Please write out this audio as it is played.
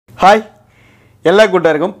Hi എല്ലാ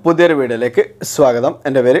കൂട്ടുകാർക്കും പുതിയൊരു വീഡിയോയിലേക്ക് സ്വാഗതം.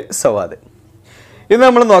 എൻ്റെ പേര് സവാദ്. ഇന്ന്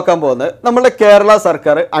നമ്മൾ നോക്കാൻ പോകുന്നത് നമ്മുടെ കേരള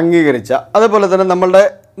സർക്കാർ അംഗീകരിച്ച അതുപോലെ തന്നെ നമ്മളുടെ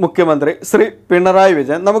മുഖ്യമന്ത്രി ശ്രീ പിണറായി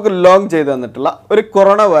വിജയൻ നമുക്ക് ലോഞ്ച് ചെയ്ത് തന്നിട്ടുള്ള ഒരു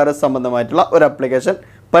കൊറോണ വൈറസ് സംബന്ധമായിട്ടുള്ള ഒരു ആപ്ലിക്കേഷൻ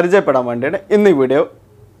പരിചയപ്പെടാൻ വേണ്ടിയാണ് ഇന്ന് ഈ വീഡിയോ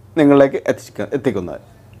നിങ്ങളിലേക്ക് എത്തിക്കുന്നത്.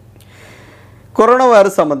 കൊറോണ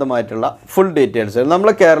വൈറസ് സംബന്ധമായിട്ടുള്ള ഫുൾ ഡീറ്റെയിൽസ്,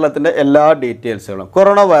 നമ്മുടെ കേരളത്തിൻ്റെ എല്ലാ ഡീറ്റെയിൽസുകളും,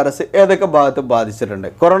 കൊറോണ വൈറസ് ഏതൊക്കെ ഭാഗത്ത് ബാധിച്ചിട്ടുണ്ട്,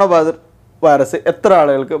 കൊറോണ വൈറസ് എത്ര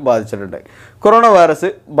ആളുകൾക്ക് ബാധിച്ചിട്ടുണ്ട്, കൊറോണ വൈറസ്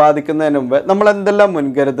ബാധിക്കുന്നതിന് മുമ്പ് നമ്മൾ എന്തെല്ലാം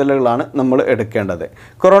മുൻകരുതലുകളാണ് നമ്മൾ എടുക്കേണ്ടത്,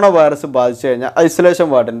 കൊറോണ വൈറസ് ബാധിച്ചു കഴിഞ്ഞാൽ ഐസൊലേഷൻ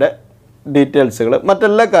വാർഡിൻ്റെ ഡീറ്റെയിൽസുകൾ,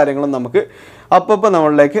 മറ്റെല്ലാ കാര്യങ്ങളും നമുക്ക് അപ്പോൾ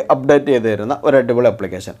നമ്മളിലേക്ക് അപ്ഡേറ്റ് ചെയ്ത് തരുന്ന ഒരു അടിപൊളി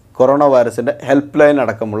ആപ്ലിക്കേഷൻ. കൊറോണ വൈറസിൻ്റെ ഹെൽപ്പ് ലൈൻ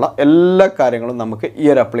അടക്കമുള്ള എല്ലാ കാര്യങ്ങളും നമുക്ക് ഈ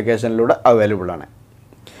ഒരു ആപ്ലിക്കേഷനിലൂടെ അവൈലബിൾ ആണ്.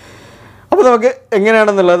 അപ്പോൾ നമുക്ക്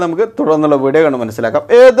എങ്ങനെയാണെന്നുള്ളത് നമുക്ക് തുടർന്നുള്ള വീഡിയോ കണ്ട് മനസ്സിലാക്കാം.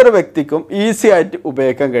 ഏതൊരു വ്യക്തിക്കും ഈസി ആയിട്ട്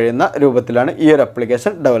ഉപയോഗിക്കാൻ കഴിയുന്ന രൂപത്തിലാണ് ഈ ഒരു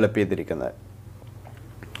ആപ്ലിക്കേഷൻ ഡെവലപ്പ് ചെയ്തിരിക്കുന്നത്.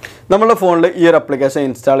 നമ്മുടെ ഫോണിൽ ഈ ഒരു ആപ്ലിക്കേഷൻ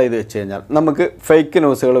ഇൻസ്റ്റാൾ ചെയ്ത് വെച്ച് കഴിഞ്ഞാൽ നമുക്ക് ഫേക്ക്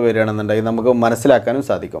ന്യൂസുകൾ വരികയാണെന്നുണ്ടെങ്കിൽ നമുക്ക് മനസ്സിലാക്കാനും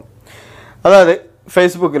സാധിക്കും. അതായത്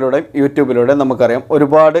ഫേസ്ബുക്കിലൂടെയും യൂട്യൂബിലൂടെയും നമുക്കറിയാം,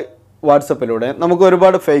 ഒരുപാട് വാട്സപ്പിലൂടെയും നമുക്ക്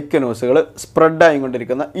ഒരുപാട് ഫേക്ക് ന്യൂസുകൾ സ്പ്രെഡ്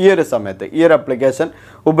ആയിക്കൊണ്ടിരിക്കുന്ന ഈ ഒരു സമയത്ത് ഈ ഒരു ആപ്ലിക്കേഷൻ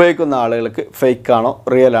ഉപയോഗിക്കുന്ന ആളുകൾക്ക് ഫേക്കാണോ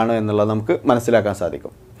റിയൽ ആണോ എന്നുള്ളത് നമുക്ക് മനസ്സിലാക്കാൻ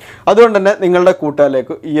സാധിക്കും. അതുകൊണ്ട് തന്നെ നിങ്ങളുടെ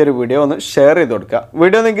കൂട്ടുകാരിലേക്ക് ഈ ഒരു വീഡിയോ ഒന്ന് ഷെയർ ചെയ്ത് കൊടുക്കുക.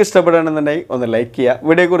 വീഡിയോ നിങ്ങൾക്ക് ഇഷ്ടപ്പെടുകയാണെന്നുണ്ടെങ്കിൽ ഒന്ന് ലൈക്ക് ചെയ്യുക.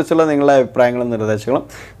 വീഡിയോയെക്കുറിച്ചുള്ള നിങ്ങളുടെ അഭിപ്രായങ്ങളും നിർദ്ദേശങ്ങളും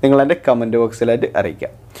നിങ്ങളെൻ്റെ കമൻറ്റ് ബോക്സിലായിട്ട് അറിയിക്കുക.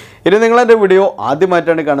 ഇനി നിങ്ങളെൻ്റെ വീഡിയോ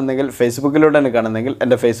ആദ്യമായിട്ടാണ് കാണുന്നതെങ്കിൽ, ഫേസ്ബുക്കിലൂടെയാണ് കാണുന്നതെങ്കിൽ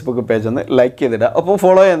എൻ്റെ ഫേസ്ബുക്ക് പേജ് ഒന്ന് ലൈക്ക് ചെയ്തിടുക. ഒപ്പം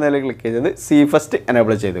ഫോളോ ചെയ്യുന്നതിൽ ക്ലിക്ക് ചെയ്ത് സി ഫസ്റ്റ്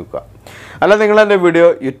എനേബിൾ ചെയ്ത് വെക്കുക. അല്ല നിങ്ങളെൻ്റെ വീഡിയോ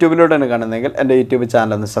യൂട്യൂബിലൂടെയാണ് കാണുന്നതെങ്കിൽ എൻ്റെ യൂട്യൂബ്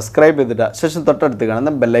ചാനൽ ഒന്ന് സബ്സ്ക്രൈബ് ചെയ്തിടുക. ശേഷം തൊട്ടടുത്ത്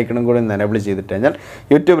കാണുന്ന ബെല്ലൈക്കണും കൂടി ഒന്ന് എനേബിൾ ചെയ്തിട്ട് കഴിഞ്ഞാൽ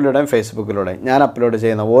യൂട്യൂബിലൂടെയും ഫേസ്ബുക്കിലൂടെയും ഞാൻ അപ്ലോഡ്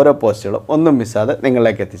ചെയ്യുന്ന ഓരോ പോസ്റ്റുകളും ഒന്നും മിസ്സാതെ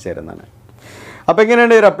നിങ്ങളിലേക്ക് എത്തിച്ചേരുന്നതാണ്. അപ്പോൾ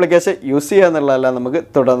എങ്ങനെയാണ് ഒരു ആപ്ലിക്കേഷൻ യൂസ് ചെയ്യുക എന്നുള്ളതെല്ലാം നമുക്ക്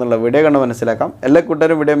തുടർന്നുള്ള വീഡിയോ കണ്ട് മനസ്സിലാക്കാം. എല്ലാ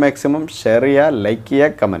കൂട്ടരും വീഡിയോ മാക്സിമം ഷെയർ ചെയ്യുക, ലൈക്ക്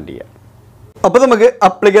ചെയ്യുക, കമൻറ്റ് ചെയ്യുക. അപ്പോൾ നമുക്ക്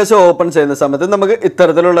ആപ്ലിക്കേഷൻ ഓപ്പൺ ചെയ്യുന്ന സമയത്ത് നമുക്ക്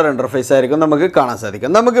ഇത്തരത്തിലുള്ള ഒരു ഇൻ്റർഫേസ് ആയിരിക്കും നമുക്ക് കാണാൻ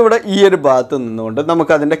സാധിക്കും. നമുക്കിവിടെ ഈ ഒരു ഭാഗത്ത് നിന്നുകൊണ്ട്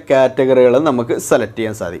നമുക്ക് അതിൻ്റെ കാറ്റഗറികൾ നമുക്ക് സെലക്ട്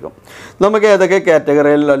ചെയ്യാൻ സാധിക്കും. നമുക്ക് ഏതൊക്കെ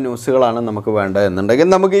കാറ്റഗറിയിലുള്ള ന്യൂസുകളാണ് നമുക്ക് വേണ്ടത് എന്നുണ്ടെങ്കിൽ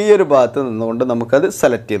നമുക്ക് ഈ ഒരു ഭാഗത്ത് നിന്നുകൊണ്ട് നമുക്കത്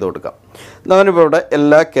സെലക്ട് ചെയ്ത് കൊടുക്കാം. ഞാനിപ്പോൾ ഇവിടെ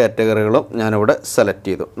എല്ലാ കാറ്റഗറികളും ഞാനിവിടെ സെലക്ട്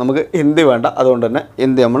ചെയ്തു. നമുക്ക് ഹിന്ദി വേണ്ട, അതുകൊണ്ട് തന്നെ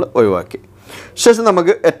ഹിന്ദി നമ്മൾ ഒഴിവാക്കി. ശേഷം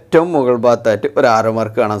നമുക്ക് ഏറ്റവും മുകൾ ഭാഗത്തായിട്ട് ഒരു ആരോ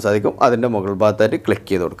മാർക്ക് കാണാൻ സാധിക്കും. അതിൻ്റെ മുകൾ ഭാഗത്തായിട്ട് ക്ലിക്ക്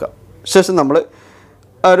ചെയ്ത് കൊടുക്കാം. ശേഷം നമ്മൾ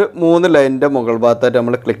ഒരു 3 ലൈനിൻ്റെ മുകൾ ഭാഗത്തായിട്ട്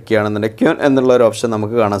നമ്മൾ ക്ലിക്ക് ചെയ്യുകയാണെന്നുണ്ടെങ്കിൽ ക്യൂൻ എന്നുള്ള ഒരു ഓപ്ഷൻ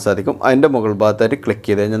നമുക്ക് കാണാൻ സാധിക്കും. അതിൻ്റെ മുകൾ ഭാഗത്തായിട്ട് ക്ലിക്ക്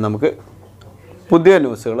ചെയ്ത് കഴിഞ്ഞാൽ നമുക്ക് പുതിയ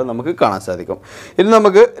ന്യൂസുകൾ നമുക്ക് കാണാൻ സാധിക്കും. ഇനി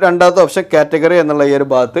നമുക്ക് രണ്ടാമത്തെ ഓപ്ഷൻ കാറ്റഗറി എന്നുള്ള ഈ ഒരു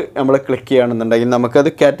ഭാഗത്ത് നമ്മൾ ക്ലിക്ക് ചെയ്യുകയാണെന്നുണ്ടെങ്കിൽ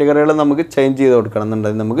നമുക്കത് കാറ്റഗറികൾ നമുക്ക് ചേഞ്ച് ചെയ്ത് കൊടുക്കണം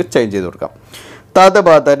എന്നുണ്ടെങ്കിൽ നമുക്ക് ചേഞ്ച് ചെയ്ത് കൊടുക്കാം. താഴത്തെ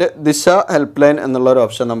ഭാഗത്തായിട്ട് ദിശ ഹെൽപ്പ് ലൈൻ എന്നുള്ള ഒരു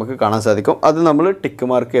ഓപ്ഷൻ നമുക്ക് കാണാൻ സാധിക്കും. അത് നമ്മൾ ടിക്ക്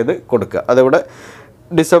മാർക്ക് ചെയ്ത് കൊടുക്കുക. അതിവിടെ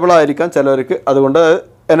ഡിസേബിൾ ആയിരിക്കാം ചിലവർക്ക്, അതുകൊണ്ട്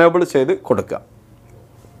എനേബിൾ ചെയ്ത് കൊടുക്കുക.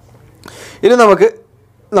 ഇനി നമുക്ക്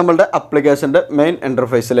നമ്മളുടെ ആപ്ലിക്കേഷൻ്റെ മെയിൻ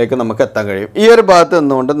ഇൻ്റർഫേസിലേക്ക് നമുക്ക് എത്താൻ കഴിയും. ഈ ഒരു ഭാഗത്ത്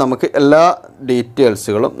നിന്നുകൊണ്ട് നമുക്ക് എല്ലാ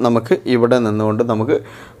ഡീറ്റെയിൽസുകളും നമുക്ക് ഇവിടെ നിന്നുകൊണ്ട് നമുക്ക്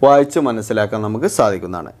വായിച്ച് മനസ്സിലാക്കാൻ നമുക്ക്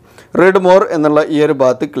സാധിക്കുന്നതാണ്. റീഡ് മോർ എന്നുള്ള ഈ ഒരു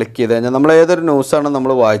ഭാഗത്ത് ക്ലിക്ക് ചെയ്ത് കഴിഞ്ഞാൽ നമ്മൾ ഏതൊരു ന്യൂസാണ്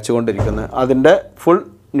നമ്മൾ വായിച്ചു കൊണ്ടിരിക്കുന്നത് അതിൻ്റെ ഫുൾ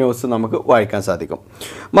ന്യൂസ് നമുക്ക് വായിക്കാൻ സാധിക്കും.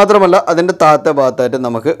 മാത്രമല്ല അതിൻ്റെ താഴത്തെ ഭാഗത്തായിട്ട്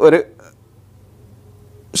നമുക്ക് ഒരു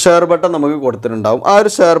ഷെയർ ബട്ടൺ നമുക്ക് കൊടുത്തിട്ടുണ്ടാവും. ആ ഒരു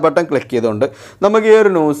ഷെയർ ബട്ടൺ ക്ലിക്ക് ചെയ്തുകൊണ്ട് നമുക്ക് ഈ ഒരു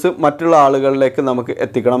ന്യൂസ് മറ്റുള്ള ആളുകളിലേക്ക് നമുക്ക്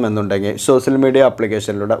എത്തിക്കണം എന്നുണ്ടെങ്കിൽ സോഷ്യൽ മീഡിയ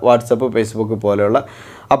ആപ്ലിക്കേഷനിലൂടെ വാട്സപ്പ്, ഫേസ്ബുക്ക് പോലെയുള്ള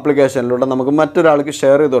ആപ്ലിക്കേഷനിലൂടെ നമുക്ക് മറ്റൊരാൾക്ക്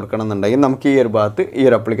ഷെയർ ചെയ്ത് കൊടുക്കണം എന്നുണ്ടെങ്കിൽ നമുക്ക് ഈ ഒരു ഭാഗത്ത് ഈ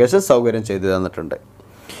ഒരു ആപ്ലിക്കേഷൻ സൗകര്യം ചെയ്തു തന്നിട്ടുണ്ട്.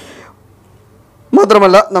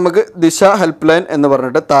 മാത്രമല്ല നമുക്ക് ദിശ ഹെൽപ്പ് ലൈൻ എന്ന്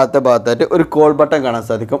പറഞ്ഞിട്ട് താഴത്തെ ഭാഗത്തായിട്ട് ഒരു കോൾ ബട്ടൺ കാണാൻ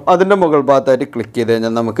സാധിക്കും. അതിൻ്റെ മുകൾ ഭാഗത്തായിട്ട് ക്ലിക്ക് ചെയ്ത്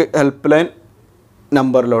കഴിഞ്ഞാൽ നമുക്ക് ഹെൽപ്പ് ലൈൻ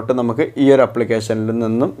നമ്പറിലോട്ട് നമുക്ക് ഈ ഒരു ആപ്ലിക്കേഷനിൽ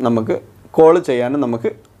നിന്നും നമുക്ക് കോൾ ചെയ്യാനും നമുക്ക്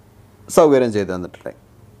സൗകര്യം ചെയ്തു തന്നിട്ടുണ്ട്.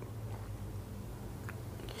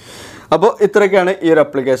 അപ്പോൾ ഇത്രയൊക്കെയാണ് ഈ ഒരു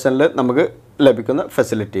ആപ്ലിക്കേഷനിൽ നമുക്ക് ലഭിക്കുന്ന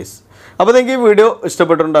ഫെസിലിറ്റീസ്. അപ്പോൾ നിങ്ങൾക്ക് ഈ വീഡിയോ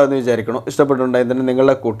ഇഷ്ടപ്പെട്ടിട്ടുണ്ടാകുമെന്ന് വിചാരിക്കണം. ഇഷ്ടപ്പെട്ടിട്ടുണ്ടെങ്കിൽ തന്നെ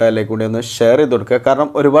നിങ്ങളുടെ കൂട്ടുകാരിലേക്ക് കൂടി ഒന്ന് ഷെയർ ചെയ്ത് കൊടുക്കുക. കാരണം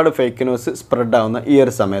ഒരുപാട് ഫേക്ക് ന്യൂസ് സ്പ്രെഡ് ആവുന്ന ഈ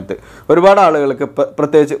ഒരു സമയത്ത് ഒരുപാട് ആളുകൾക്ക്,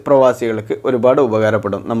 പ്രത്യേകിച്ച് പ്രവാസികൾക്ക് ഒരുപാട്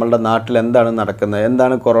ഉപകാരപ്പെടും. നമ്മളുടെ നാട്ടിൽ എന്താണ് നടക്കുന്നത്,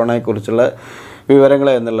 എന്താണ് കൊറോണയെക്കുറിച്ചുള്ള വിവരങ്ങൾ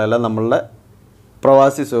എന്നുള്ളതെല്ലാം നമ്മളുടെ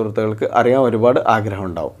പ്രവാസി സുഹൃത്തുക്കൾക്ക് അറിയാൻ ഒരുപാട് ആഗ്രഹം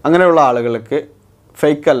ഉണ്ടാവും. അങ്ങനെയുള്ള ആളുകൾക്ക്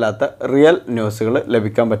ഫേക്ക് അല്ലാത്ത റിയൽ ന്യൂസുകൾ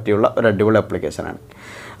ലഭിക്കാൻ പറ്റിയുള്ള ഒരു അടിപൊളി ആപ്ലിക്കേഷനാണ്.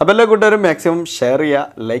 അപ്പോൾ എല്ലാ കൂട്ടുകാരും മാക്സിമം ഷെയർ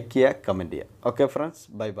ചെയ്യുക, ലൈക്ക് ചെയ്യുക, കമൻറ്റ് ചെയ്യുക. Okay friends,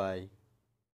 bye bye.